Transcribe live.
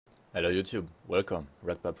Hello YouTube, welcome,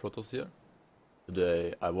 Red Bell Protos here.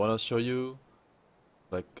 Today I wanna show you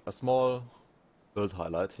like a small build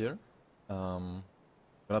highlight here. Gonna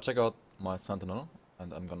check out my Sentinel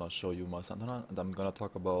and I'm gonna show you my Sentinel and I'm gonna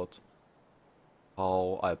talk about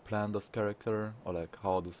how I plan this character or like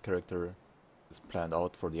how this character is planned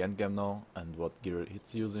out for the end game now and what gear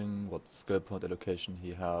he's using, what skill point allocation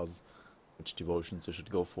he has, which devotions you should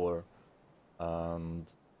go for, and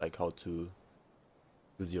like how to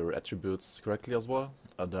use your attributes correctly as well.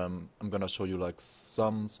 And I'm gonna show you like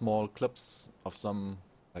some small clips of some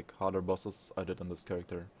like harder bosses I did on this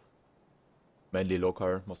character. Mainly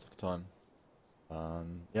Lokarr most of the time.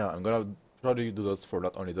 And yeah, I'm gonna try to do this for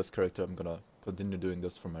not only this character, I'm gonna continue doing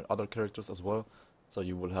this for my other characters as well. So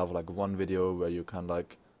you will have like one video where you can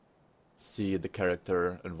like see the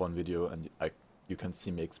character in one video and you can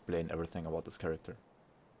see me explain everything about this character.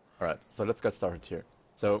 Alright, so let's get started here.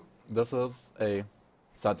 So this is a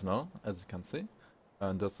Sentinel, as you can see,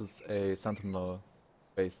 and this is a Sentinel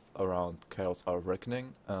based around Chaos Hour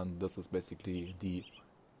Reckoning, and this is basically the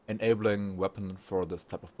enabling weapon for this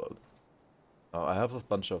type of build. I have a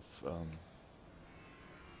bunch of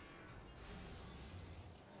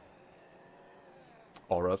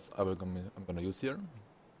auras I'm gonna use here,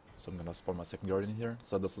 so I'm gonna spawn my second guardian here.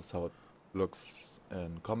 So this is how it looks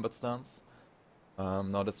in combat stance.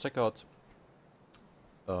 Now let's check out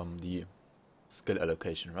the skill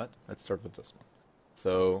allocation, right? Let's start with this one.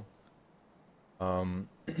 So,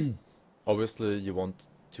 obviously you want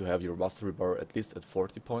to have your mastery bar at least at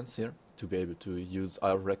 40 points here to be able to use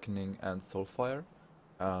Hour Reckoning and Soulfire,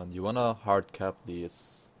 and you wanna hard cap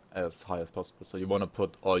these as high as possible. So you wanna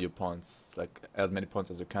put all your points, like as many points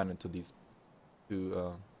as you can, into these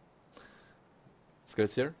two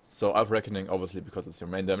skills here. So Hour Reckoning, obviously, because it's your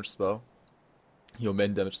main damage spell. Your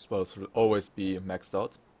main damage spells will always be maxed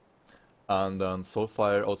out. And then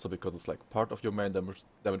Soulfire also because it's like part of your main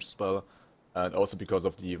damage spell, and also because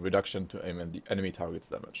of the reduction to aim and the enemy target's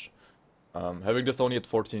damage. Having this only at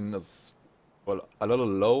 14 is, well, a little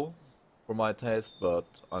low for my taste,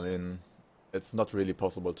 but I mean, it's not really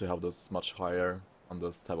possible to have this much higher on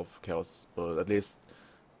this type of chaos build, at least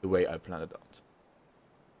the way I planned it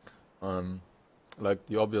out. Like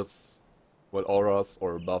the obvious, well, auras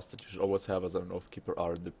or buffs that you should always have as an Oathkeeper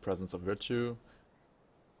are the Presence of Virtue,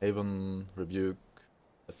 Haven, Rebuke,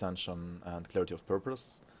 Ascension, and Clarity of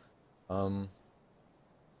Purpose. I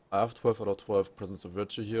have 12 out of 12 Presence of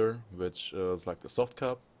Virtue here, which is like the soft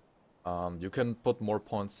cap. You can put more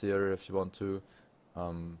points here if you want to,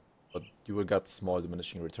 but you will get small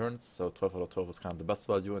diminishing returns, so 12 out of 12 is kind of the best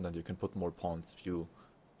value, and then you can put more points if you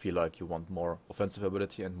feel like you want more offensive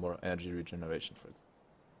ability and more energy regeneration for it.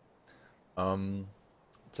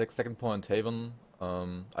 Second point, Haven.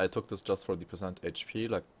 I took this just for the percent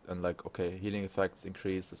HP, okay, healing effects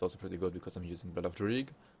increase is also pretty good because I'm using Blood of the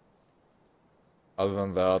Rig. Other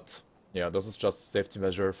than that, yeah, this is just safety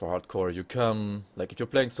measure for hardcore. You can, like, if you're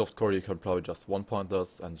playing softcore, you can probably just 1-point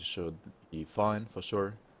this and you should be fine for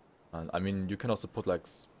sure. And I mean, you can also put like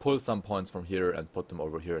pull some points from here and put them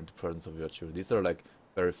over here into Presence of Virtue. These are like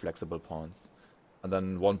very flexible points. And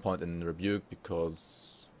then 1 point in Rebuke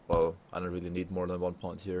because, well, I don't really need more than 1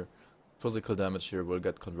 point here. Physical damage here will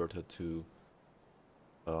get converted to,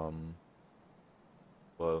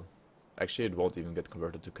 well, actually it won't even get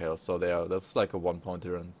converted to chaos, so that's like a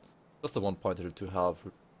 1-pointer, and just a 1-pointer to have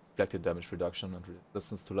reflected damage reduction and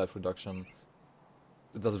resistance to life reduction.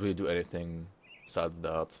 It doesn't really do anything besides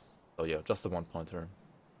that, so yeah, just a 1-pointer.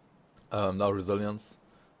 Now Resilience.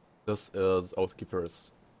 This is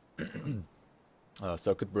Oathkeeper's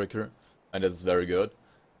Circuit Breaker, and it's very good.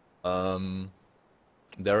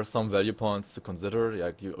 There are some value points to consider,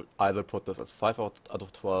 like you either put this at 5 out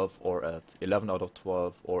of 12 or at 11 out of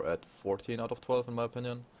 12 or at 14 out of 12 in my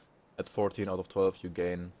opinion. At 14 out of 12 you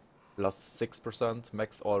gain plus 6%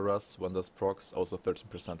 max all res when this procs, also 13%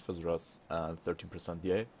 phys res and 13%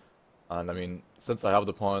 DA. And I mean, since I have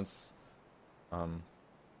the points,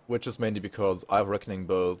 which is mainly because I have Reckoning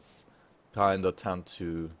builds kinda tend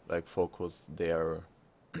to like focus their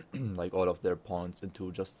like all of their points into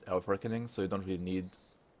just Elf Reckoning, so you don't really need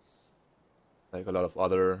like a lot of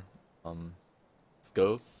other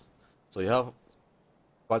skills. So you have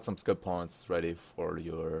quite some skill points ready for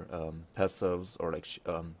your passives or like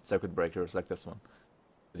circuit breakers like this one.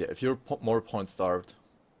 But yeah, if you're more point starved,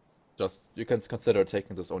 just you can consider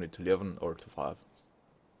taking this only to 11 or to 5.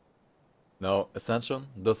 Now Ascension,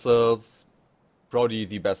 this is probably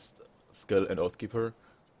the best skill in Oathkeeper.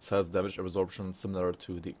 It has damage absorption similar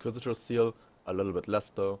to the Inquisitor Seal, a little bit less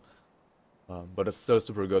though. But it's still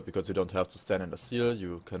super good because you don't have to stand in a seal.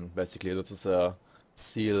 You can basically, this is a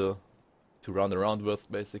seal to run around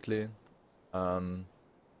with, basically.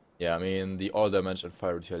 Yeah, I mean, the all damage and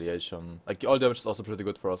fire retaliation. Like, the all damage is also pretty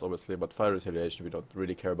good for us, obviously, but fire retaliation, we don't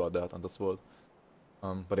really care about that on this world.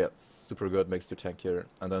 But yeah, it's super good, makes you tankier.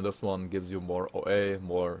 And then this one gives you more OA,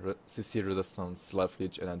 more CC resistance, life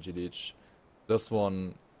leech, energy leech. This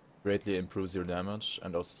one greatly improves your damage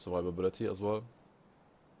and also survivability as well.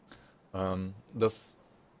 This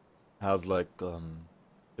has like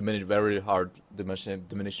very hard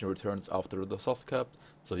diminishing returns after the soft cap,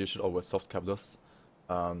 so you should always soft cap this.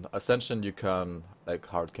 And Ascension, you can like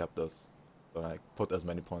hard cap this, so like put as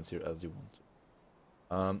many points here as you want to.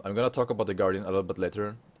 I'm gonna talk about the Guardian a little bit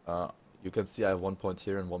later. You can see I have 1 point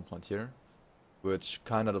here and 1 point here, which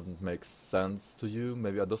kinda doesn't make sense to you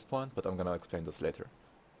maybe at this point, but I'm gonna explain this later.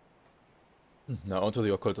 Now onto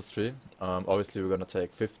the Occultist tree. Obviously we're gonna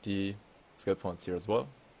take 50 skill points here as well.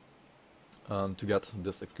 To get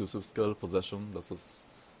this exclusive skill, Possession. This is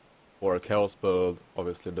for a Chaos build,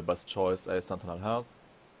 obviously the best choice a Sentinel has.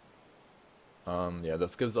 Yeah,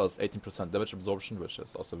 this gives us 18% damage absorption, which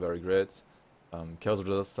is also very great. Chaos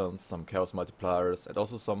resistance, some Chaos multipliers, and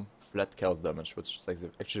also some flat Chaos damage, which is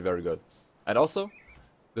actually very good. And also,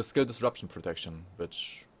 the skill Disruption Protection,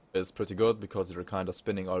 which is pretty good because you're kind of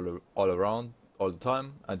spinning all around all the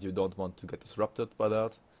time, and you don't want to get disrupted by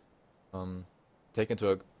that.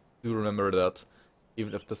 Do remember that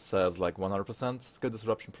even if this says like 100% skill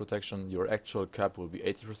Disruption Protection, your actual cap will be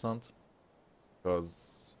 80%,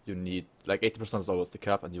 because you need, like 80% is always the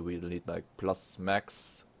cap, and you will need like plus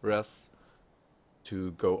max res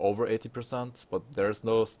to go over 80%, but there's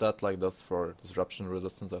no stat like this for disruption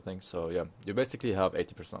resistance, I think, so yeah, you basically have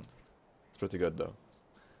 80%. It's pretty good though.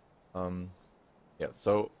 Yeah,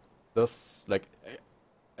 so this, like,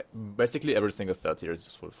 basically every single stat here is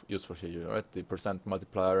useful for you, right? The percent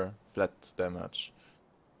multiplier, flat damage,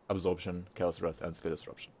 absorption, chaos res, and skill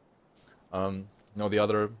disruption. Now the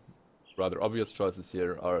other rather obvious choices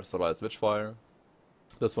here are Solael Witchfire.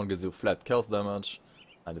 This one gives you flat chaos damage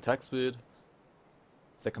and attack speed.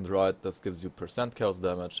 Second right, this gives you percent chaos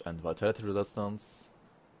damage and vitality resistance.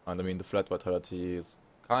 And I mean, the flat vitality is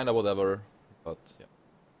kinda whatever, but yeah.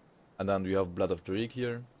 And then we have Blood of Druid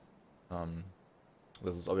here.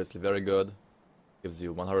 This is obviously very good. Gives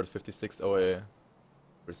you 156 OA,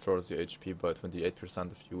 restores your HP by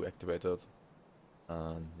 28% if you activate it.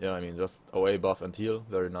 Yeah, I mean, just OA buff and heal,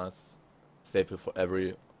 very nice. Staple for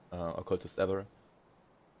every occultist ever.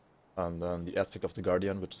 And then the aspect of the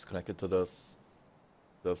Guardian, which is connected to this.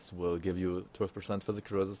 This will give you 12%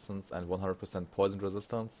 physical resistance and 100% poison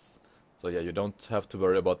resistance. So yeah, you don't have to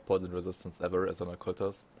worry about poison resistance ever as an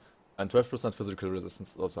occultist. And 12% physical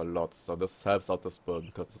resistance is also a lot, so this helps out this build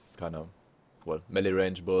because it's kind of, well, melee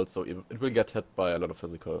range build, so it will get hit by a lot of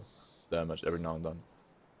physical damage every now and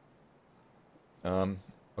then.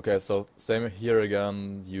 Okay, so same here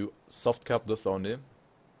again, you soft cap this only.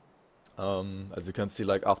 As you can see,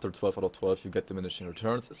 like after 12 out of 12 you get diminishing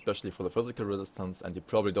returns, especially for the physical resistance, and you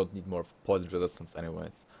probably don't need more poison resistance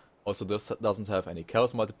anyways. Also, this doesn't have any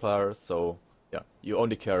chaos multipliers, so yeah, you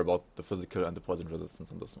only care about the physical and the poison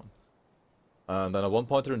resistance on this one. And then a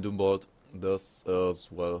 1-pointer in Doombolt. This is,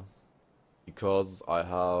 well, because I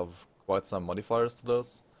have quite some modifiers to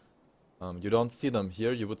this. You don't see them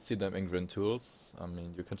here, you would see them in Grim Tools. I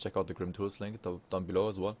mean, you can check out the Grim Tools link down below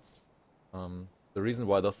as well. The reason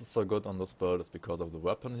why this is so good on this build is because of the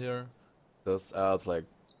weapon here. This adds like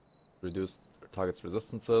reduced target's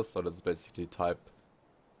resistances, so this is basically type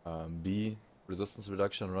B resistance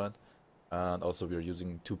reduction, right? And also we're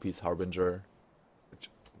using 2-piece Harbinger, which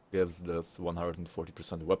gives this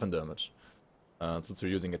 140% weapon damage. And since we're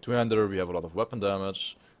using a two-hander, we have a lot of weapon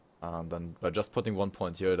damage. And then by just putting 1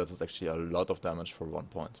 point here, this is actually a lot of damage for 1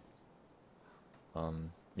 point.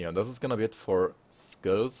 Yeah, this is gonna be it for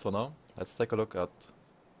skills for now. Let's take a look at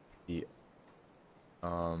the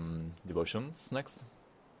devotions next.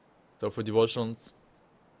 So for devotions,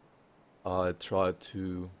 I tried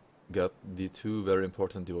to get the two very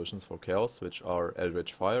important devotions for Chaos, which are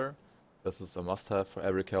Eldritch Fire. This is a must-have for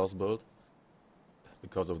every Chaos build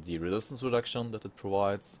because of the resistance reduction that it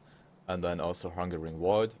provides, and then also Hungering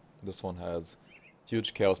Void. This one has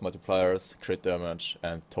huge Chaos multipliers, crit damage,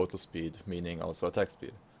 and total speed, meaning also attack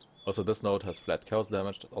speed. Also, this node has flat Chaos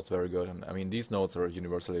damage, that's also very good, and I mean, these nodes are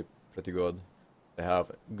universally pretty good. They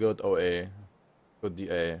have good OA, good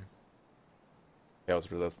DA,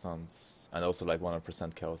 Chaos resistance, and also like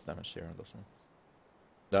 100% Chaos damage here on this one.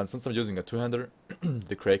 Then, since I'm using a two-hander,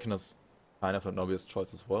 the Kraken is kind of an obvious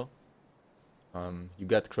choice as well. You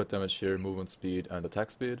get crit damage here, movement speed, and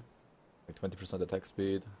attack speed. Like 20% attack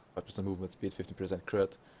speed, 5% movement speed, 15%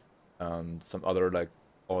 crit, and some other like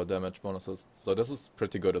all damage bonuses. So this is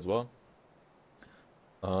pretty good as well.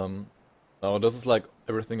 Um, Now this is like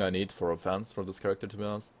everything I need for offense for this character, to be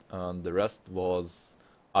honest. And the rest was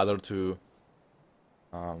either to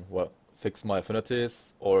well, fix my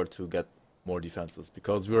affinities or to get more defenses,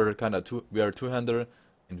 because we are two-hander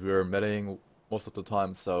and we're meleeing most of the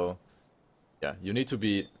time. So yeah, you need to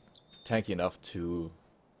be tanky enough to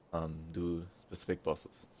do specific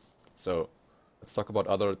bosses. So let's talk about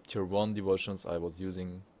other tier 1 devotions I was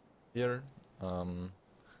using here. Um,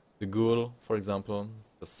 the Ghoul, for example,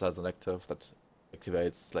 this has an active that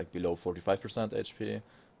activates like below 45% HP,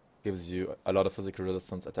 gives you a lot of physical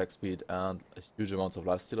resistance, attack speed, and a huge amount of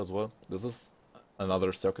lifesteal as well. This is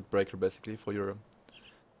another circuit breaker basically for your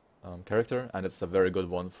character, and it's a very good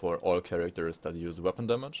one for all characters that use weapon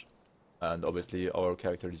damage. And obviously our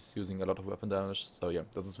character is using a lot of weapon damage, so yeah,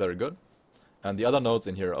 this is very good. And the other nodes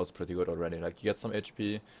in here are also pretty good already. Like you get some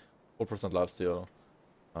HP, 4% lifesteal.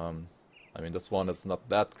 I mean, this one is not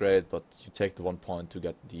that great, but you take the 1 point to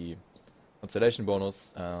get the constellation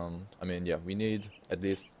bonus. And I mean, yeah, we need at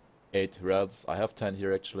least 8 reds. I have 10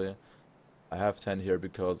 here actually. I have 10 here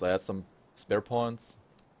because I had some spare points.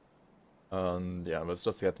 And yeah, let's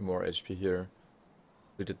just get more HP here.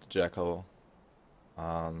 We did the Jackal.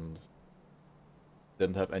 And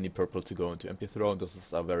didn't have any purple to go into MP Throne. This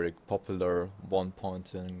is a very popular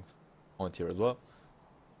point here as well.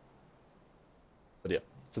 But yeah,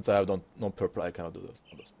 since I have no purple, I cannot do this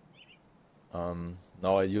on this.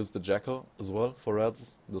 Now I use the Jackal as well for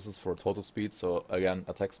reds. This is for total speed, so again,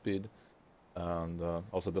 attack speed. And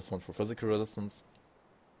also this one for physical resistance.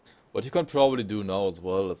 What you can probably do now as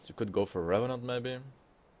well is you could go for Revenant maybe.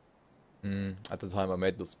 At the time I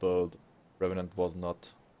made this build, Revenant was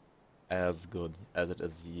not as good as it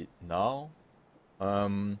is now.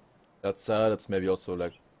 That said, it's maybe also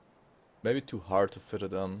like maybe too hard to fit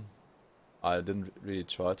it in. I didn't really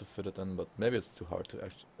try to fit it in, but maybe it's too hard to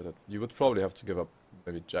actually fit it. You would probably have to give up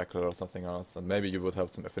maybe Jackal or something else, and maybe you would have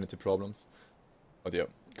some affinity problems. But yeah,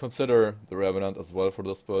 consider the Revenant as well for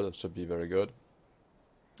this build. It should be very good.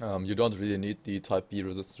 You don't really need the type B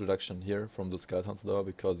resistance reduction here from the skeletons though,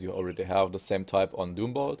 because you already have the same type on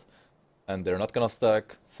Doombolt, and they're not gonna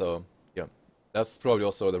stack. So yeah, that's probably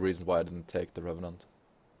also the reason why I didn't take the Revenant,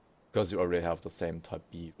 because you already have the same type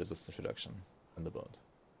B resistance reduction in the build.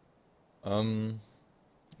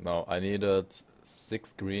 Now I needed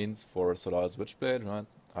 6 greens for Solael's Witchblade, right?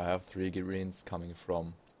 I have 3 greens coming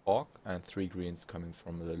from Hawk and 3 greens coming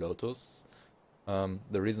from the Lotus.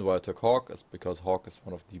 The reason why I took Hawk is because Hawk is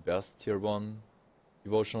one of the best tier 1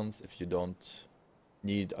 devotions if you don't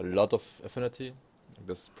need a lot of affinity.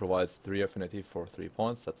 This provides 3 affinity for 3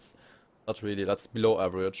 points. That's not really, that's below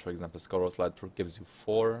average. For example, Scorer's Light gives you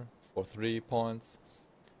 4 for 3 points.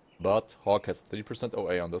 But Hawk has 3%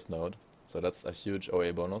 OA on this node, so that's a huge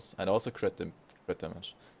OA bonus, and also crit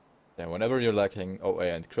damage. Yeah, whenever you're lacking OA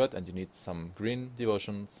and crit and you need some green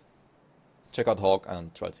devotions, check out Hawk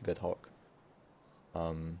and try to get Hawk.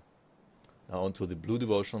 Now onto the blue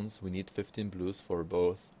devotions. We need 15 blues for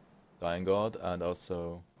both Dying God and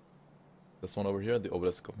also this one over here, the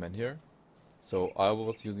Obelisk of Menhir. So I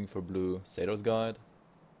was using for blue Sailor's Guide,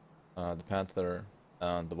 the Panther,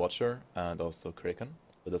 and the Watcher, and also Kraken.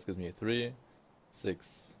 So this gives me 3,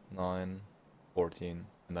 6, 9, 14,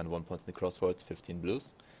 and then 1 point in the crossroads, 15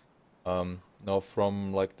 blues. Now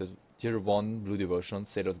from like the tier 1 blue devotion,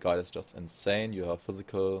 Sailor's Guide is just insane. You have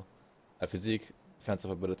physique,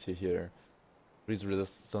 defensive ability here, freeze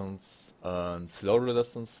resistance, and slow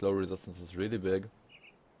resistance. Slow resistance is really big.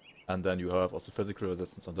 And then you have also physical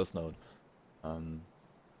resistance on this node. And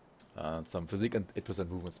some physique and 8%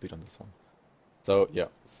 movement speed on this one. So yeah,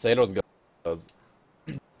 Sailor's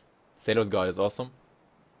Guide is awesome.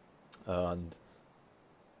 And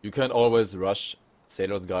you can always rush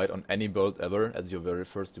Sailor's Guide on any build ever as your very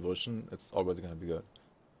first devotion. It's always gonna be good,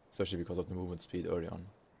 especially because of the movement speed early on.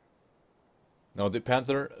 Now the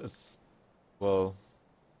Panther is, well,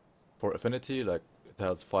 for affinity, like it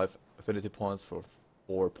has 5 affinity points for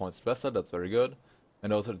 4 points vested, that's very good.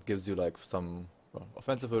 And also it gives you like some, well,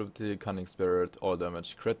 offensive ability, Cunning Spirit, all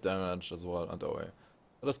damage, crit damage as well, and OA.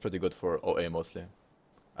 But that's pretty good for OA mostly.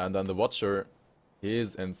 And then the Watcher, he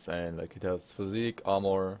is insane. Like it has physique,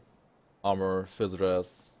 armor, fizz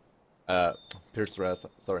res, pierce res,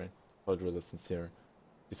 sorry, hold resistance here,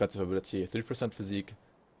 defensive ability, 3% physique,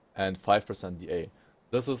 and 5% DA.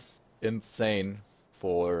 This is insane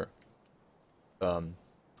for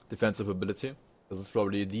defensive ability. This is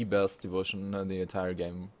probably the best devotion in the entire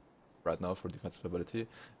game right now for defensive ability,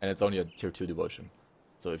 and it's only a tier 2 devotion.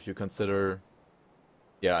 So if you consider,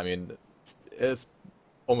 yeah, I mean, it's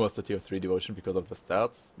almost a tier 3 devotion because of the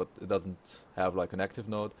stats, but it doesn't have like an active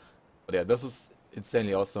node. But yeah, this is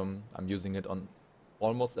insanely awesome. I'm using it on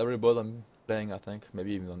almost every build I'm playing, I think.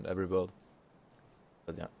 Maybe even on every build.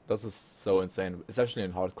 But yeah, this is so insane, especially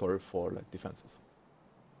in hardcore for like defenses.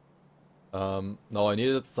 Now I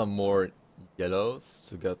needed some more yellows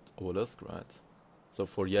to get obelisk, right? So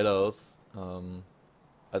for yellows,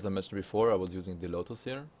 as I mentioned before, I was using the Lotus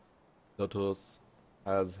here. Lotus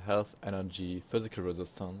has health, energy, physical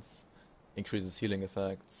resistance, increases healing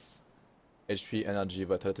effects, HP, energy,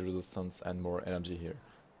 vitality resistance, and more energy here.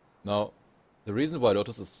 Now, the reason why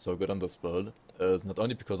Lotus is so good on this build is not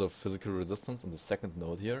only because of physical resistance on the second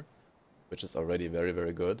node here, which is already very,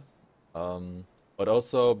 very good, but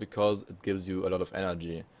also because it gives you a lot of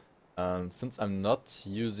energy. And since I'm not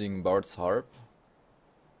using Bard's Harp,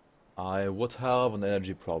 I would have an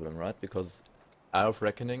energy problem, right? Because Eye of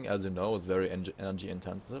Reckoning, as you know, is very energy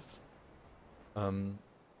intensive. And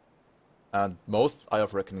most Eye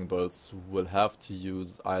of Reckoning builds will have to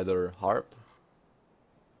use either Harp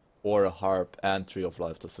or a Harp and Tree of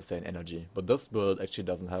Life to sustain energy. But this build actually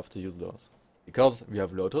doesn't have to use those. Because we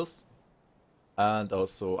have Lotus, and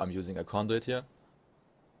also I'm using a Conduit here.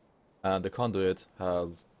 And the Conduit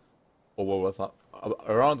has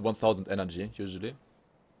around 1000 energy, usually.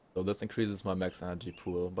 So this increases my max energy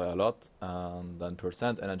pool by a lot, and then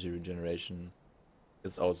percent energy regeneration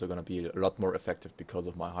is also gonna be a lot more effective because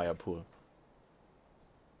of my higher pool.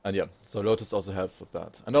 And yeah, so Lotus also helps with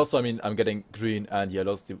that. And also, I mean, I'm getting green and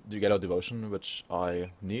yellows, the yellow devotion, which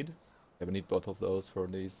I need. I need both of those for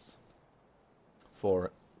these,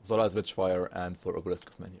 for Solael's Witchfire and for Obelisk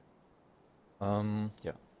of Men here.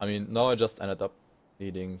 Yeah, I mean, now I just ended up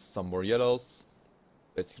needing some more yellows,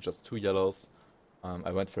 basically just 2 yellows.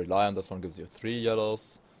 I went for Lion, this one gives you 3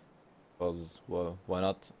 yellows, because, well, why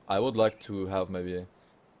not? I would like to have maybe,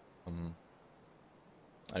 I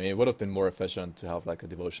mean, it would have been more efficient to have like a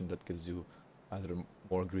devotion that gives you either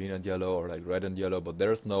more green and yellow or like red and yellow, but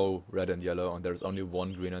there's no red and yellow, and there's only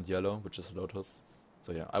one green and yellow, which is Lotus.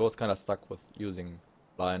 So yeah, I was kind of stuck with using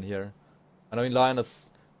Lion here. And I mean, Lion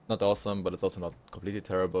is not awesome, but it's also not completely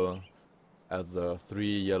terrible. As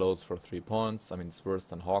 3 yellows for 3 points. I mean, it's worse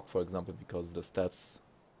than Hawk, for example, because the stats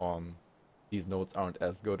on these nodes aren't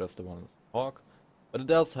as good as the ones on Hawk. But it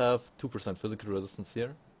does have 2% physical resistance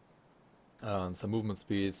here. And some movement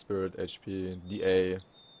speed, spirit, HP, DA,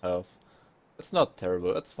 health. It's not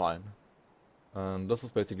terrible, it's fine. And this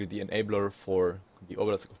is basically the enabler for the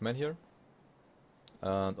Obelisk of Men here.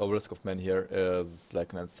 And Obelisk of Men here is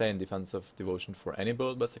like an insane defensive devotion for any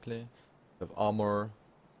build, basically. You have armor,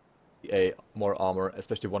 more armor,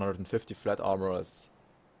 especially 150 flat armor is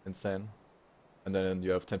insane. And then you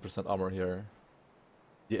have 10% armor here.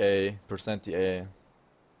 DA, percent DA.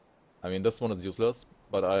 I mean, this one is useless,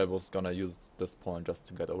 but I was gonna use this point just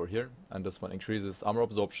to get over here. And this one increases armor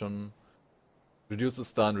absorption, reduces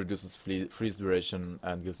stun, reduces freeze duration,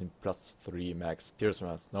 and gives me +3 max pierce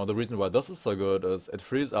mass. Now, the reason why this is so good is it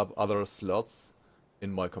frees up other slots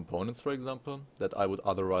in my components, for example, that I would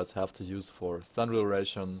otherwise have to use for stun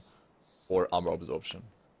duration or armor absorption.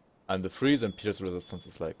 And the freeze and pierce resistance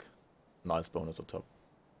is like nice bonus on top.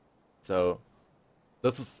 So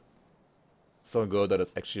this is so good that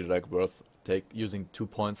it's actually like worth using 2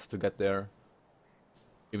 points to get there.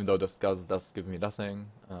 Even though this does give me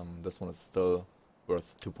nothing, this one is still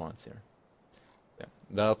worth 2 points here. Yeah,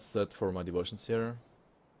 that's it for my devotions here.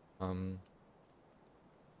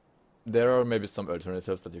 There are maybe some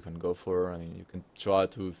alternatives that you can go for. I mean, you can try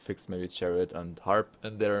to fix maybe Chariot and Harp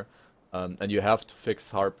in there. And you have to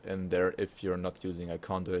fix Harp in there if you're not using a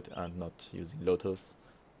Conduit and not using Lotus.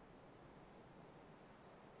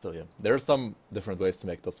 So yeah, there are some different ways to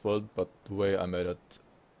make this build, but the way I made it,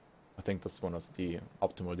 I think this one is the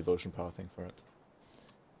optimal devotion pathing for it.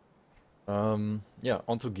 Yeah,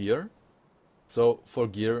 onto gear. So for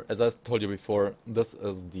gear, as I told you before, this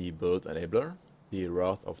is the build enabler, the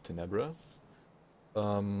Wrath of Tenebris.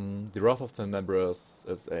 The Wrath of Tenebris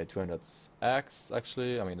is a 200 axe,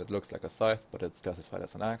 actually. I mean, it looks like a scythe, but it's classified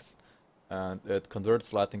as an axe. And it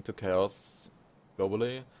converts lightning to chaos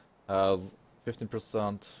globally, has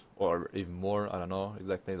 15% or even more, I don't know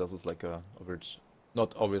exactly. This is like a average,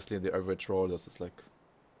 not obviously the average roll, this is like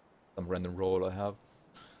some random roll I have.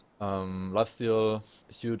 Lifesteal,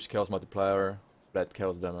 huge chaos multiplier, flat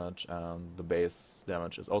chaos damage, and the base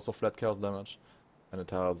damage is also flat chaos damage. And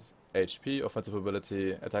it has HP, offensive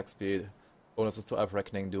ability, attack speed, bonuses to Eye of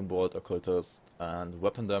Reckoning, Doombolt, Occultist, and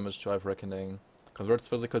weapon damage to Eye of Reckoning, converts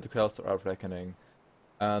physical to chaos to Eye of Reckoning,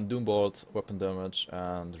 and Doombolt, weapon damage,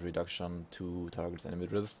 and reduction to target enemy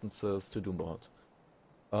resistances to Doombolt.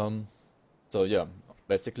 So yeah,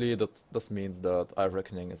 basically this means that Eye of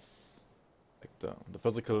Reckoning is like the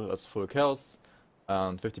physical is full chaos,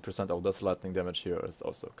 and 50% of this lightning damage here is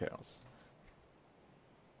also chaos.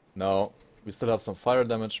 Now, we still have some fire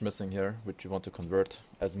damage missing here, which we want to convert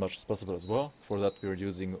as much as possible as well. For that, we're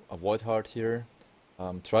using a Void Heart here.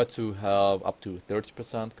 Try to have up to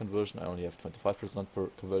 30% conversion. I only have 25% per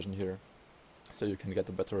conversion here, so you can get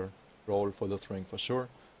a better roll for this ring for sure.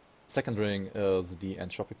 Second ring is the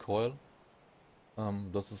Entropic Coil.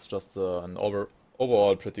 This is just an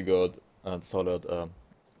overall pretty good and solid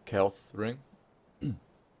Chaos ring.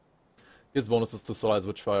 Gives bonuses to Solael,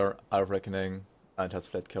 Witchfire, Eye of Reckoning, and has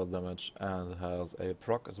flat Chaos damage, and has a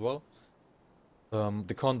proc as well.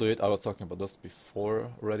 The Conduit, I was talking about this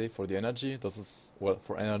before already, for the energy. This is, well,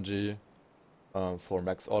 for energy, for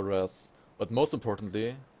max Allres, but most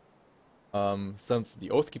importantly, since the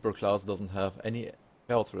Oathkeeper class doesn't have any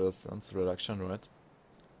Chaos resistance reduction, right?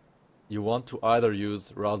 You want to either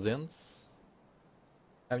use Razin's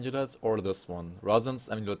Amulet or this one. Razin's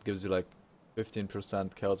Amulet gives you like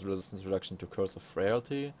 15% Chaos resistance reduction to Curse of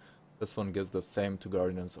Frailty. This one gives the same to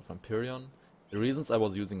Guardians of Empyrean. The reasons I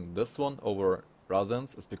was using this one over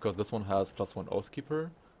Razin's is because this one has +1 Oathkeeper,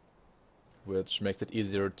 which makes it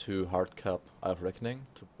easier to hard cap Eye of Reckoning,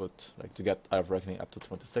 to get Eye of Reckoning up to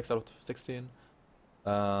 26 out of 16.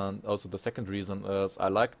 And also the second reason is I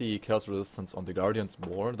like the Chaos resistance on the Guardians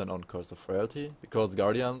more than on Curse of Frailty, because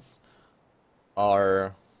Guardians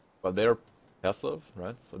are, well, they're passive,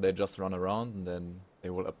 right? So they just run around and then they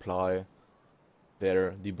will apply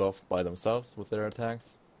their debuff by themselves with their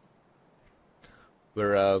attacks.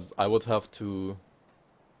 Whereas I would have to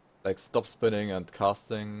like stop spinning and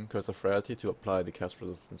casting Curse of Frailty to apply the cast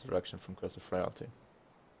resistance reduction from Curse of Frailty.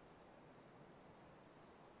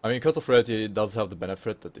 I mean, Curse of Frailty does have the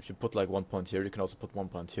benefit that if you put like 1 point here, you can also put 1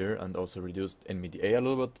 point here and also reduce enemy DA a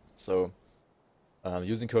little bit. So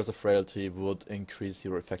using Curse of Frailty would increase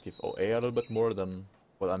your effective OA a little bit more than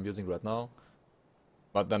what I'm using right now.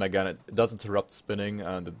 But then again, it does interrupt spinning,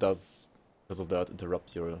 and it does, because of that,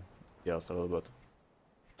 interrupt your DPS a little bit.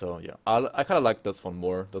 So yeah, I kind of like this one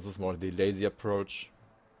more. This is more the lazy approach,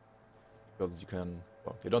 because you can,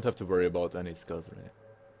 well, you don't have to worry about any skills really.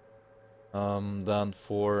 Then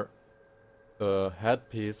for the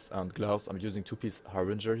headpiece and gloves, I'm using 2-piece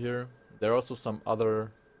Harbinger here. There are also some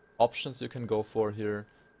other options you can go for here.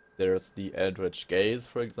 There's the Eldritch Gaze,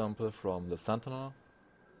 for example, from the Sentinel.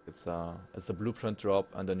 It's a blueprint drop,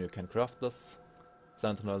 and then you can craft this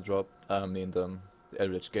Sentinel drop, the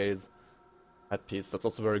Eldritch Gaze headpiece. That's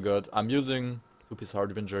also very good. I'm using 2-piece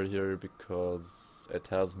Harbinger here because it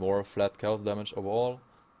has more flat chaos damage overall.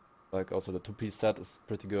 Like, also the 2-piece set is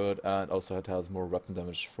pretty good, and also it has more weapon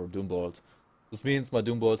damage for Doombolt. This means my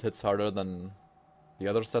Doombolt hits harder than the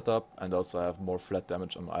other setup, and also I have more flat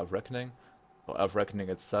damage on Eye of Reckoning. So Eye of Reckoning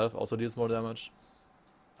itself also deals more damage.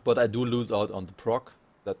 But I do lose out on the proc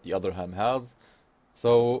that the other ham has.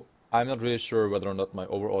 So I'm not really sure whether or not my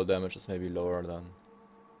overall damage is maybe lower than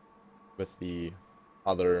with the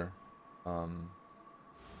other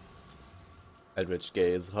Eldritch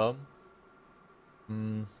Gaze ham.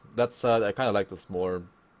 That said, I kind of like this more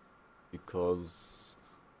because,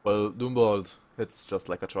 well, Doombolt hits just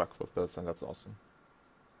like a truck with this, and that's awesome.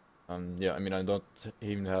 Yeah, I mean, I don't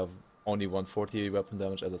even have only 140 weapon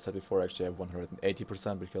damage, as I said before. Actually, I have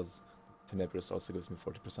 180% because Tenebris also gives me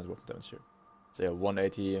 40% weapon damage here. So yeah,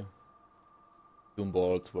 180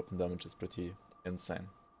 Doombolt weapon damage is pretty insane.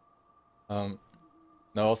 Now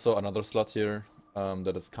also another slot here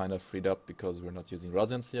that is kind of freed up because we're not using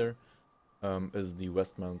Razians here is the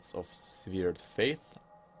Vestments of Severed Faith.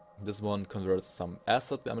 This one converts some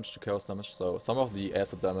acid damage to chaos damage, so some of the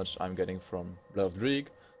acid damage I'm getting from Blood of Druig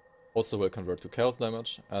also will convert to chaos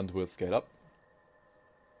damage and will scale up.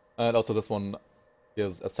 And also this one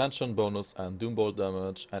gives Ascension bonus and Doombolt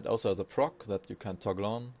damage, and also has a proc that you can toggle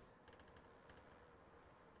on.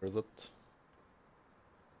 Where is it?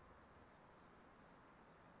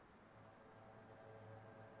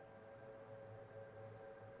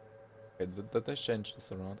 Okay, did I change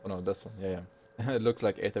this around? Oh no, this one, yeah. It looks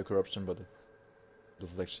like Aether Corruption, but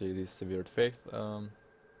this is actually the Severed Faith.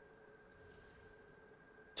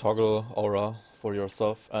 Toggle aura for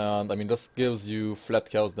yourself, and I mean this gives you flat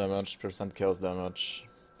chaos damage, percent chaos damage,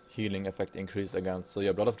 healing effect increase again. So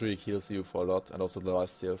yeah, Blood of Druig heals you for a lot, and also the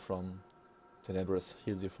lifesteal from Tenebris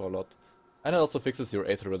heals you for a lot. And it also fixes your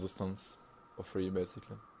Aether resistance for free,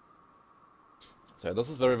 basically. So yeah, this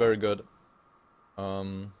is very, very good.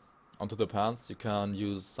 Onto the pants, you can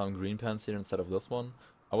use some green pants here instead of this one.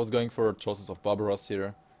 I was going for Choices of Barbaros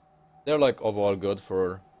here. They're like overall good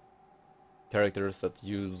for characters that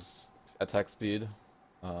use attack speed.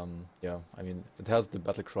 Yeah, I mean, it has the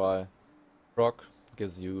Battle Cry proc,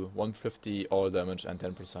 gives you 150 all damage and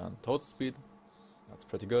 10% total speed. That's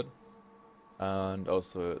pretty good. And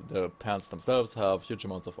also the pants themselves have huge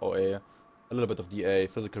amounts of OA, a little bit of DA,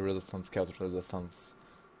 physical resistance, chaos resistance.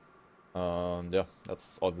 Yeah,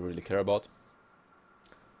 that's all we really care about.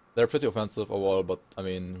 They're pretty offensive overall, but I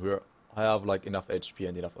mean, I have like enough HP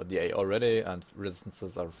and enough DA already, and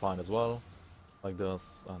resistances are fine as well, like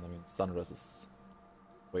this. And I mean, stun res is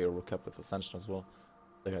way overcapped with Ascension as well.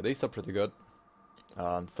 So yeah, these are pretty good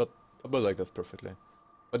and fit a build like this perfectly.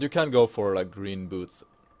 But you can go for like green boots,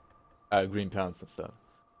 green pants instead.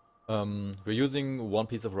 We're using one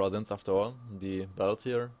piece of resins after all, the belt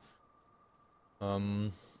here.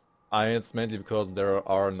 It's mainly because there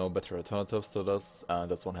are no better alternatives to this, and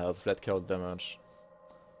this one has flat chaos damage,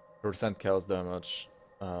 percent chaos damage,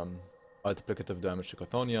 multiplicative damage to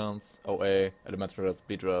Chthonians, OA, elemental res,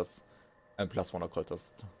 bleed res, and +1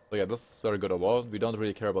 occultist. So yeah, that's very good overall. We don't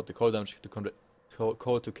really care about the cold damage to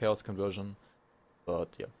cold to chaos conversion,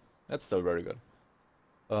 but yeah, that's still very good.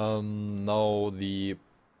 Now we're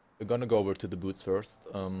gonna go over to the boots first.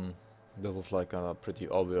 This is like a pretty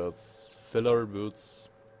obvious filler boots.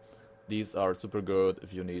 These are super good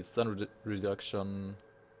if you need stun reduction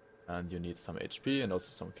and you need some HP and also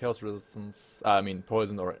some chaos resistance. I mean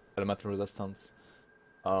poison or elemental resistance.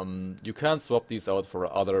 You can swap these out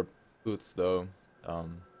for other boots though.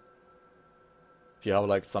 If you have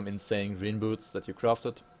like some insane green boots that you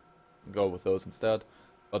crafted, go with those instead.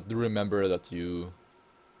 But do remember that you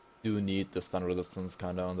do need the stun resistance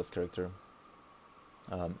kinda on this character.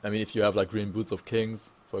 I mean, if you have like green boots of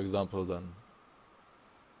kings, for example, then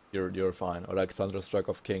you're fine. Or like Thunderstruck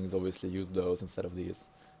of kings, obviously use those instead of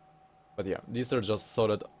these. But yeah, these are just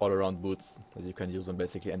solid all-around boots that you can use on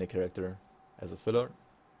basically any character as a filler.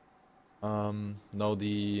 Now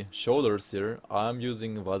the shoulders here, I'm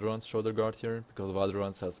using Valorant's shoulder guard here because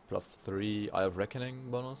Valorant has +3 Eye of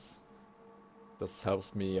Reckoning bonus. This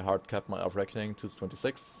helps me hard cap my Eye of Reckoning to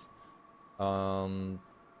 26.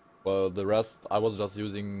 Well, the rest, I was just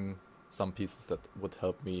using some pieces that would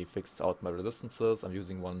help me fix out my resistances. I'm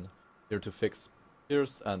using one here to fix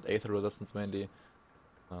Pierce and Aether resistance mainly.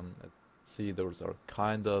 As you can see, those are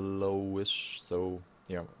kinda lowish, so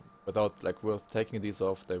yeah, with taking these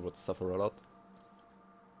off, they would suffer a lot.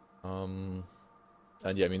 And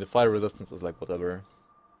yeah, I mean, the fire resistance is like whatever,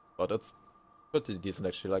 but it's pretty decent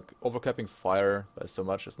actually. Like, overcapping fire by so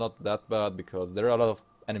much is not that bad because there are a lot of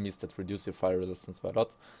enemies that reduce your fire resistance by a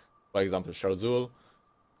lot. For example, Sharzul,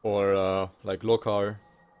 or like Lokarr,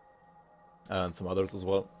 and some others as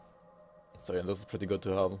well. So yeah, this is pretty good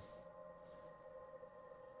to have.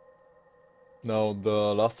 Now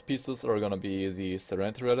the last pieces are gonna be the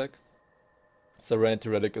Serenity Relic. Serenity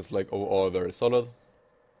Relic is like overall very solid.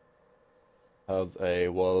 Has a,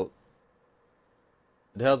 well,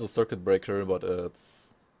 it has a circuit breaker, but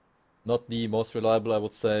it's not the most reliable, I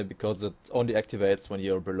would say, because it only activates when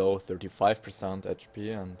you're below 35%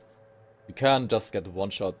 HP, and you can just get one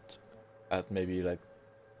shot at maybe like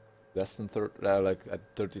less than like at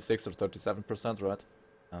 36 or 37%, right?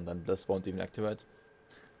 And then this won't even activate.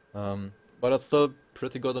 But it's still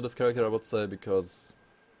pretty good on this character, I would say, because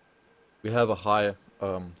we have a high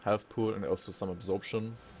health pool and also some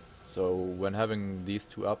absorption. So when having these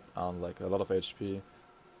two up and like a lot of HP,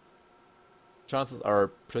 chances are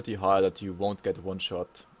pretty high that you won't get one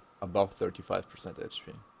shot above 35%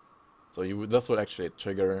 HP. So this will actually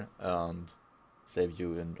trigger and save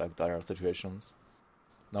you in like dire situations.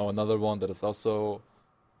 Now another one that is also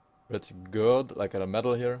pretty good, like at a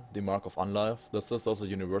medal here, the Mark of Unlife. This is also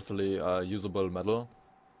universally usable medal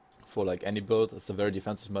for like any build. It's a very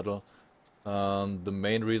defensive medal. And the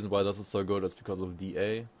main reason why this is so good is because of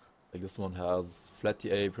DA. Like this one has flat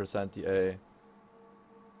DA, percent DA.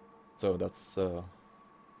 So that's a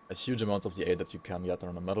huge amount of DA that you can get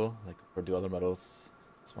on a medal. Like for the other medals,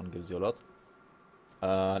 this one gives you a lot.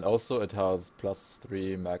 And also it has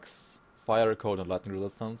 +3 max fire, cold, and lightning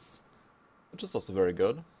resistance, which is also very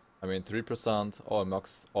good. I mean, 3% all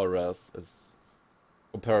max all res is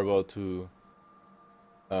comparable to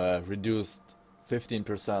reduced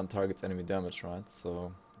 15% targets enemy damage, right?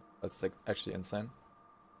 So that's like actually insane.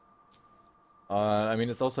 I mean,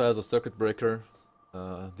 it also has a circuit breaker.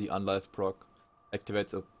 The Unlife proc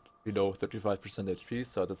activates at below 35% HP,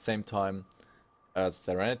 so at the same time as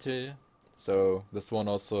Serenity. So this one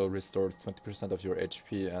also restores 20% of your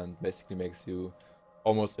HP and basically makes you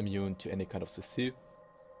almost immune to any kind of CC.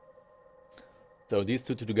 So these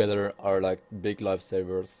two together are like big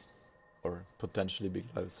lifesavers, or potentially big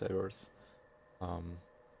lifesavers.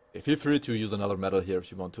 Feel free to use another medal here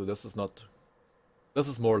if you want to. This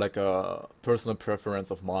is more like a personal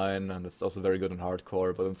preference of mine, and it's also very good in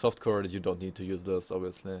hardcore, but in softcore you don't need to use this,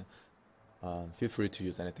 obviously. Feel free to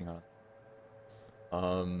use anything else.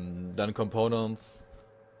 Then components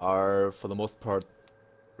are for the most part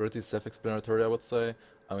pretty self-explanatory, I would say.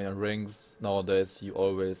 I mean, in rings nowadays you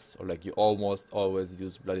always, or like you almost always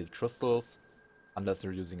use bloodied crystals, unless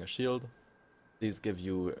you're using a shield. These give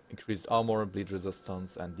you increased armor, bleed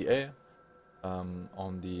resistance, and DA.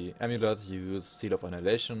 On the amulet you use Seal of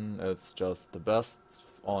Annihilation. It's just the best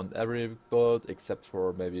on every build except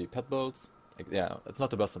for maybe pet builds. Yeah, it's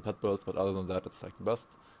not the best on pet builds, but other than that it's like the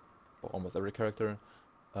best for almost every character.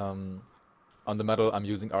 On the metal I'm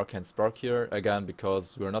using Arcane Spark here, again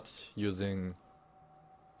because we're not using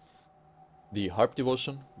the Harp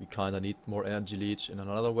Devotion. We kinda need more Energy Leech in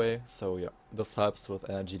another way, so yeah, this helps with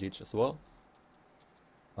Energy Leech as well.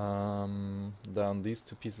 Then these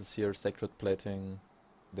two pieces here, Sacred Plating,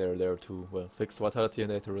 they're there to, well, fix Vitality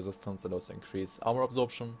and Data Resistance and also increase Armor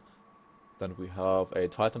Absorption. Then we have a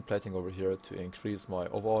Titan Plating over here to increase my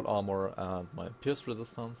overall armor and my Pierce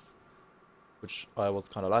Resistance, which I was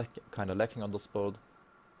kinda lacking on this build.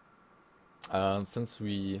 And since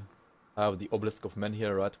we have the Obelisk of Men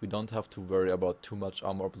here, right, we don't have to worry about too much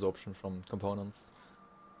armor absorption from components.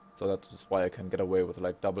 So that's why I can get away with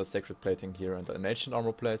like double Sacred Plating here and an Ancient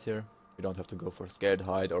Armor Plate here. We don't have to go for Scaled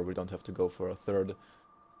Hide, or we don't have to go for a third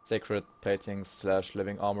Sacred Plating /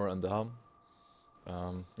 Living Armor and the Helm.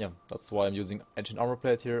 Yeah, that's why I'm using Ancient Armor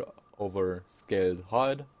Plate here over Scaled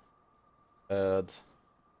Hide. It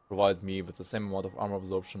provides me with the same amount of armor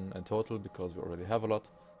absorption in total, because we already have a lot.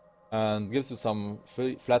 And gives you some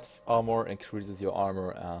flat armor, increases your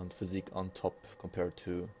armor and physique on top compared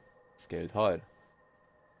to Scaled Hide.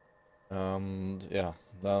 And yeah,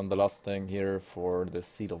 then the last thing here for the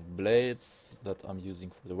Seal of Blades that I'm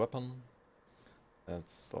using for the weapon.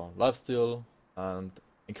 It's lifesteal and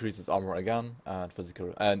increases armor again, and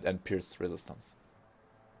physical and pierce resistance.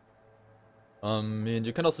 And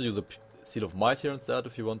you can also use a Seal of Might here instead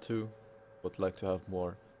if you want to. Would like to have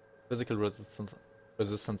more physical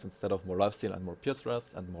resistance instead of more lifesteal and more pierce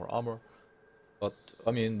res and more armor. But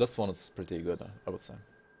I mean, this one is pretty good, I would say.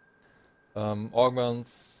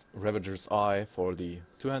 Augments, Ravager's Eye for the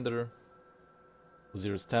two-hander,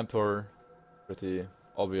 Osiris Temper, pretty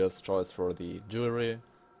obvious choice for the jewelry,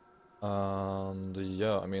 and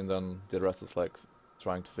yeah, I mean then the rest is like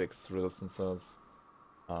trying to fix resistances,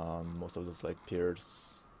 most of this like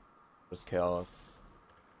Pierce, there's Chaos.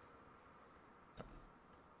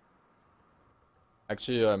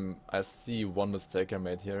 Actually, I see one mistake I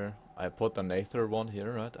made here. I put an Aether one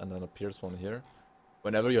here, right, and then a Pierce one here.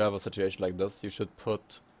 Whenever you have a situation like this, you should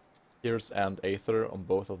put Pierce and Aether on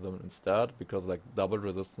both of them instead, because like double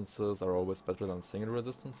resistances are always better than single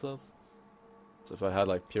resistances. So if I had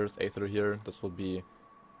like Pierce Aether here, this would be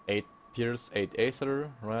 8 Pierce, 8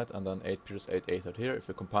 Aether, right? And then 8 Pierce, 8 Aether here. If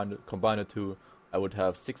you combine the two, I would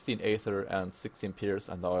have 16 Aether and 16 Pierce,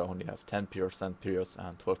 and now I only have 10% Pierce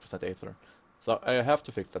and 12% Aether. So I have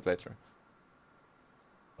to fix that later.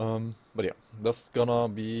 But yeah, that's gonna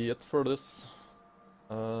be it for this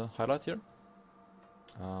highlight here,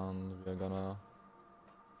 and we're gonna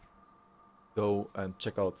go and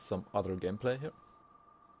check out some other gameplay here.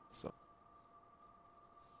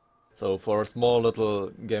 So for a small little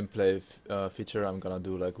gameplay feature, I'm gonna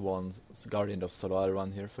do like one Guardian of Solael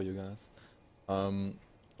run here for you guys.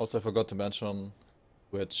 Also, I forgot to mention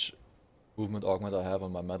which movement augment I have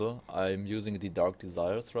on my medal. I'm using the Dark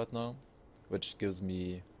Desires right now, which gives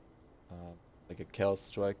me like a Chaos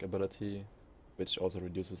Strike ability, which also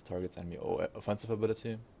reduces target's enemy offensive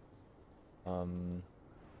ability.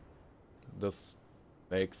 This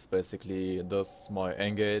makes basically this my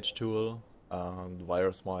engage tool and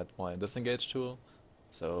Virus Smite my disengage tool.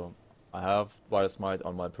 So I have Virus Smite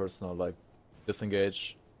on my personal like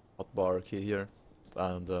disengage hotbar key here,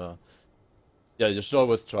 and yeah, you should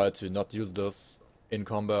always try to not use this in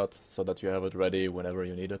combat so that you have it ready whenever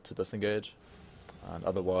you need it to disengage. And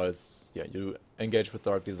otherwise, yeah, you engage with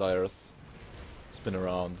Dark Desires, spin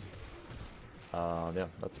around, and yeah,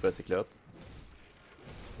 that's basically it.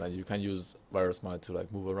 Then you can use Virus Might to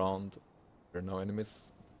like move around. There are no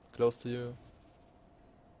enemies close to you.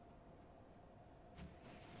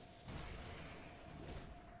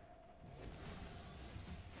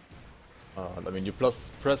 I mean, you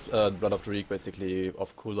press Blood of the Reek basically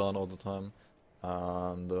off cooldown all the time,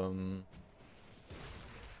 and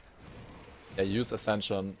yeah, use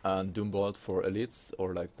Ascension and Doombolt for elites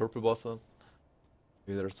or like purple bosses.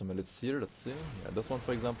 Maybe there's some elites here, let's see. Yeah, this one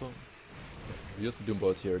for example. Use the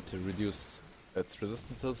Doombolt here to reduce its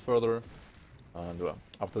resistances further, and well,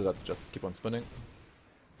 after that just keep on spinning.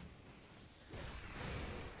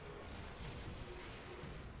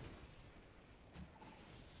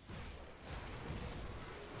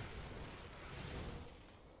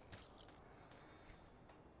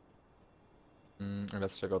 And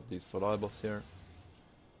let's check out the solael boss here.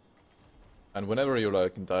 And whenever you're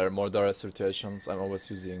like in more dire situations, I'm always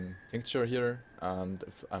using tincture here. And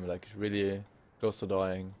if I'm like really close to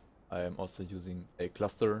dying, I am also using a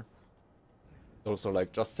cluster. Also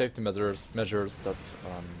like just safety measures that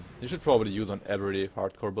you should probably use on every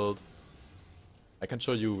hardcore build. I can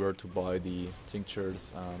show you where to buy the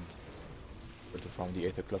tinctures and where to farm the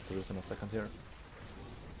aether clusters in a second here.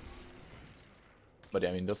 But yeah,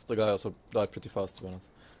 I mean, this the guy also died pretty fast, to be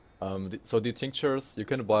honest. So the tinctures, you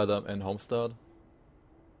can buy them in Homestead.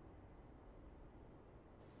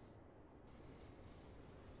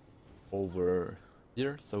 Over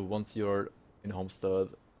here. So once you're in Homestead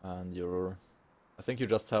and I think you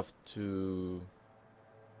just have to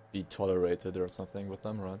be tolerated or something with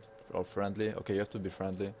them, right? Or friendly. Okay, you have to be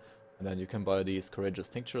friendly. And then you can buy these courageous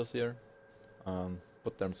tinctures here.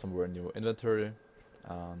 Put them somewhere in your inventory.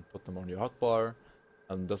 Put them on your hotbar.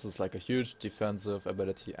 And this is like a huge defensive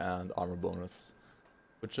ability and armor bonus,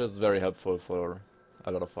 which is very helpful for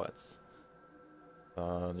a lot of fights.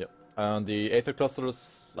 Yeah. And the aether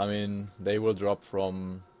clusters, I mean, they will drop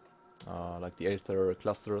from like the aether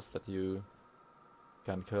clusters that you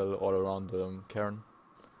can kill all around the cairn.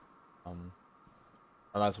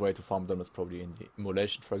 A nice way to farm them is probably in the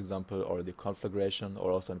immolation, for example, or the conflagration,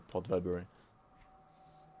 or also in pot velbury.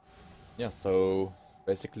 Yeah, so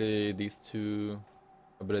basically these two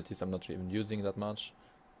abilities I'm not even using that much.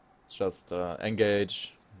 It's just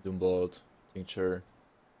engage, doombolt, tincture,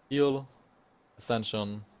 heal,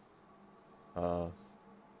 ascension,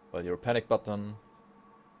 your panic button,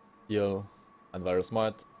 heal, and virus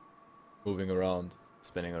might, moving around,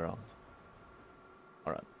 spinning around.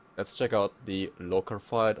 Alright, let's check out the Lokarr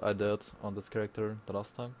fight I did on this character the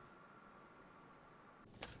last time.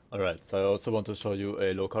 Alright, so I also want to show you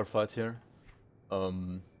a Lokarr fight here.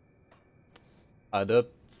 I did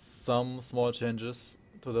some small changes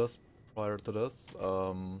to this prior to this.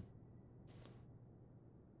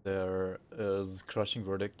 There is Crushing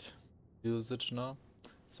Verdict usage now.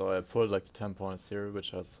 So I pulled like the 10 points here,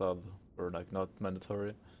 which I said were like not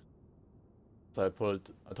mandatory. So I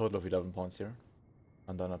pulled a total of 11 points here.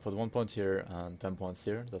 And then I put 1 point here and 10 points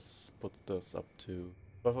here. This puts this up to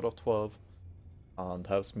 12 out of 12. And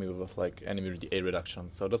helps me with like enemy DA reduction.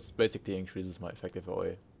 So this basically increases my effective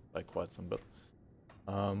OA by quite some bit.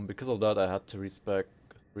 Because of that I had to respec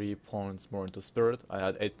 3 points more into Spirit. I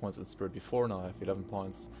had 8 points in Spirit before, now I have 11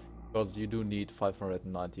 points. Because you do need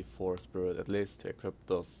 594 Spirit at least to equip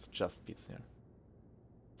those chest pieces here.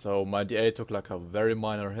 So my DA took like a very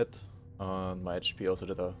minor hit. My HP also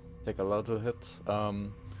did take a little hit.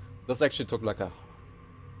 This actually took like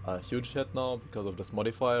a huge hit now because of this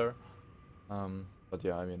modifier. But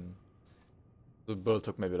yeah, I mean, the build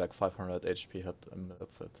took maybe like 500 HP hit and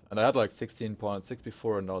that's it. And I had like 16.6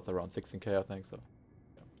 before and now it's around 16k I think, so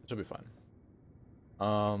yeah, it should be fine.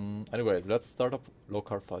 Anyways, let's start up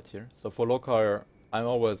Lokarr fight here. So for Lokarr, I'm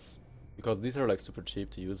always, because these are like super cheap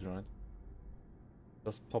to use, right?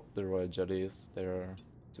 Just pop the royal jellies, they're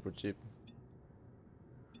super cheap.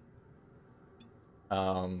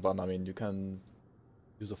 But I mean, you can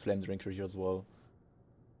use a flame drinker here as well.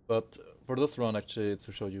 But for this run, actually,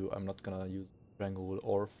 to show you, I'm not gonna use Drangul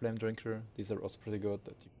or Flame Drinker. These are also pretty good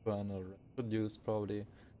that you can or should use probably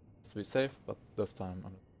just to be safe, but this time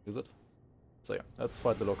I'm not gonna use it. So yeah, let's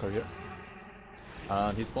fight the Lokarr here.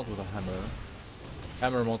 And he spawns with a hammer.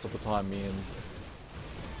 Hammer most of the time means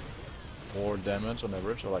more damage on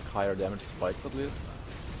average, or like higher damage spikes at least.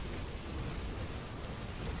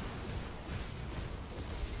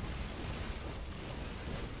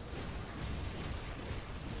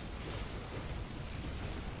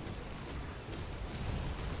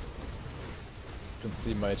 You can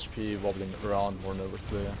see my HP wobbling around more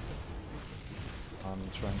nervously. I'm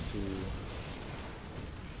trying to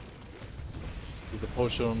use a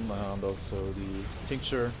potion and also the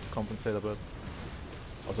tincture to compensate a bit.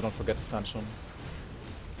 Also don't forget Ascension.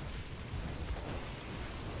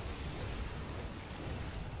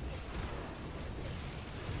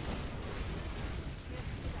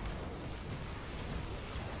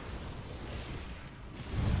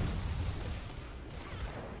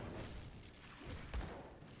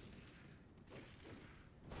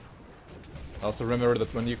 Also remember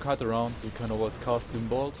that when you kite around, you can always cast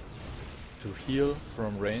Doombolt to heal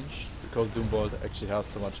from range, because Doombolt actually has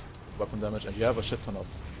so much weapon damage and you have a shit ton of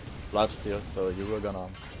lifesteal, so you were gonna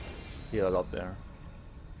heal a lot there.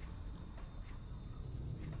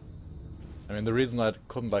 I mean, the reason I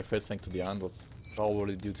couldn't like face tank to the end was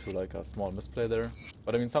probably due to like a small misplay there.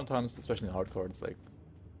 But I mean, sometimes, especially in hardcore, it's like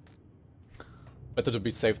better to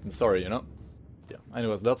be safe than sorry, you know? Yeah.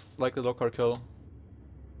 Anyways, that's like the Lokarr kill.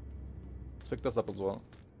 pick this up as well,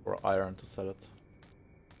 or iron to sell it.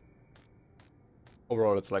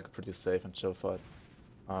 Overall, it's like a pretty safe and chill fight.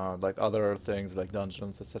 Like other things like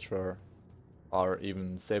dungeons, etc. are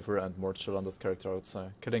even safer and more chill on this character, I would say.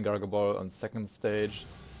 Killing Gargaball on second stage,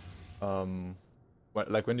 when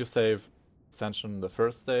you save Ascension in the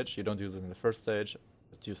first stage, you don't use it in the first stage,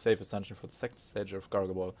 but you save Ascension for the second stage of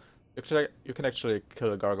Gargaball. You can actually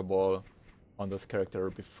kill Gargaball on this character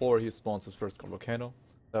before he spawns his first volcano.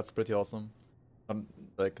 That's pretty awesome.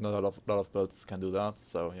 Like not a lot of builds can do that,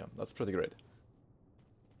 so yeah, that's pretty great.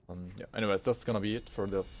 Yeah. Anyways, that's gonna be it for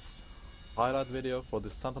this highlight video for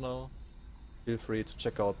this Sentinel. Feel free to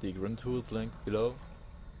check out the Grin Tools link below.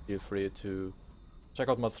 Feel free to check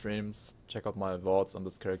out my streams, check out my VODs on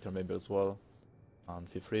this character maybe as well. And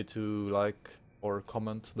feel free to like or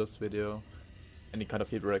comment this video. Any kind of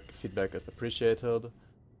feedback is appreciated.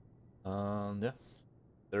 And yeah,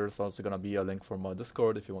 there's also gonna be a link for my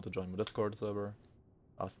Discord if you want to join my Discord server.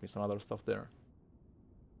 Ask me some other stuff there.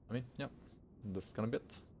 I mean, yeah, this is gonna be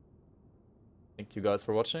it. Thank you guys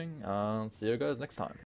for watching, and see you guys next time.